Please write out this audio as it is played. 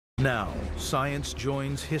Now, science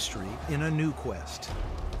joins history in a new quest.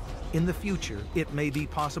 In the future, it may be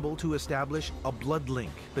possible to establish a blood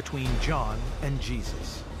link between John and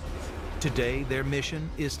Jesus. Today, their mission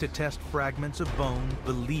is to test fragments of bone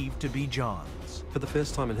believed to be John's. For the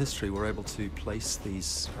first time in history, we're able to place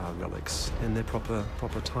these relics in their proper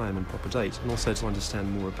time and proper date, and also to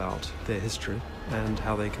understand more about their history and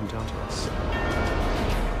how they come down to us.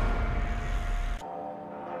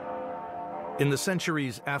 In the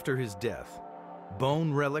centuries after his death,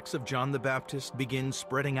 bone relics of John the Baptist begin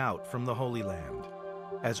spreading out from the Holy Land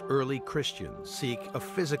as early Christians seek a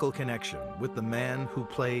physical connection with the man who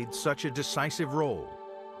played such a decisive role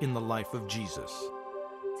in the life of Jesus.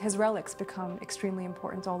 His relics become extremely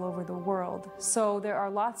important all over the world. So there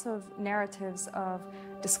are lots of narratives of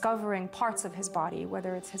discovering parts of his body,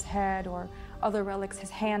 whether it's his head or other relics.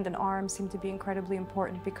 His hand and arm seem to be incredibly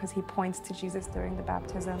important because he points to Jesus during the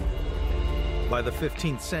baptism. By the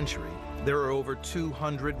 15th century, there are over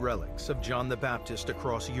 200 relics of John the Baptist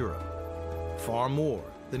across Europe, far more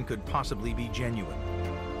than could possibly be genuine.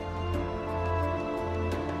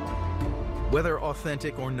 Whether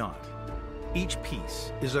authentic or not, each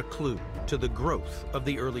piece is a clue to the growth of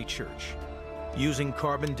the early church. Using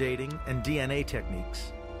carbon dating and DNA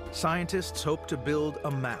techniques, scientists hope to build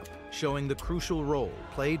a map showing the crucial role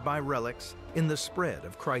played by relics in the spread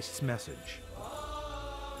of Christ's message.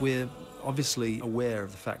 We're obviously aware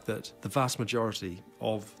of the fact that the vast majority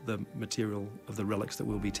of the material of the relics that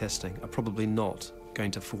we'll be testing are probably not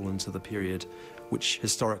going to fall into the period which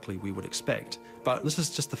historically we would expect. But this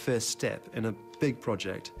is just the first step in a big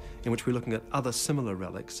project in which we're looking at other similar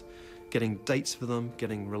relics, getting dates for them,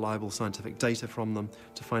 getting reliable scientific data from them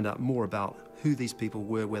to find out more about who these people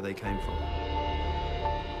were, where they came from.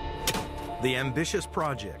 The ambitious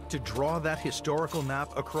project to draw that historical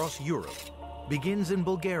map across Europe begins in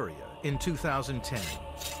Bulgaria in 2010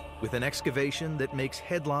 with an excavation that makes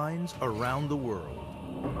headlines around the world.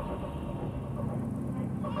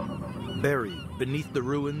 Buried beneath the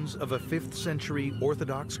ruins of a 5th century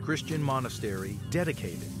Orthodox Christian monastery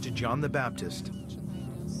dedicated to John the Baptist,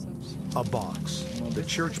 a box the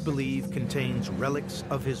church believe contains relics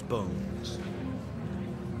of his bones.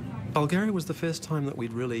 Bulgaria was the first time that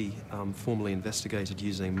we'd really formally investigated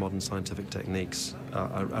using modern scientific techniques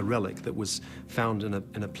a relic that was found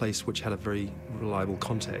in a place which had a very reliable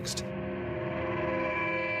context.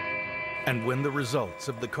 And when the results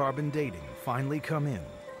of the carbon dating finally come in,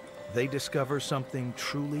 they discover something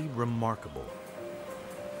truly remarkable.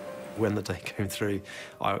 When the day came through,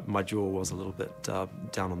 my jaw was a little bit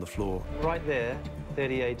down on the floor. Right there,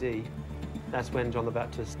 30 AD, that's when John the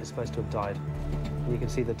Baptist is supposed to have died. And you can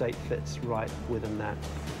see the date fits right within that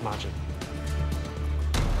margin.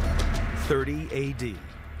 30 AD,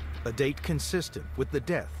 a date consistent with the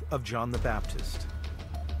death of John the Baptist.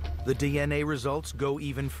 The DNA results go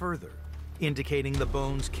even further, indicating the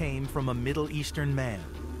bones came from a Middle Eastern man.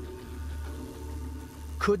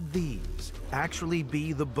 Could these actually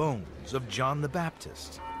be the bones of John the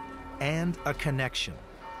Baptist? And a connection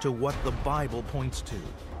to what the Bible points to,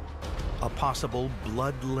 a possible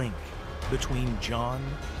blood link between John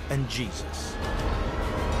and Jesus.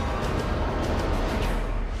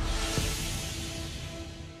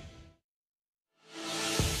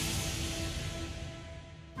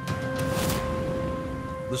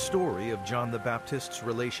 The story of John the Baptist's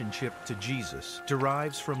relationship to Jesus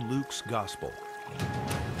derives from Luke's Gospel.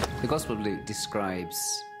 The Gospel of Luke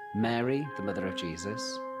describes Mary, the mother of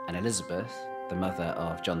Jesus, and Elizabeth, the mother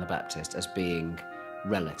of John the Baptist, as being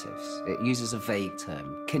relatives. It uses a vague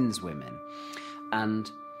term, kinswomen, and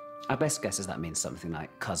our best guess is that means something like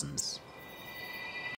cousins.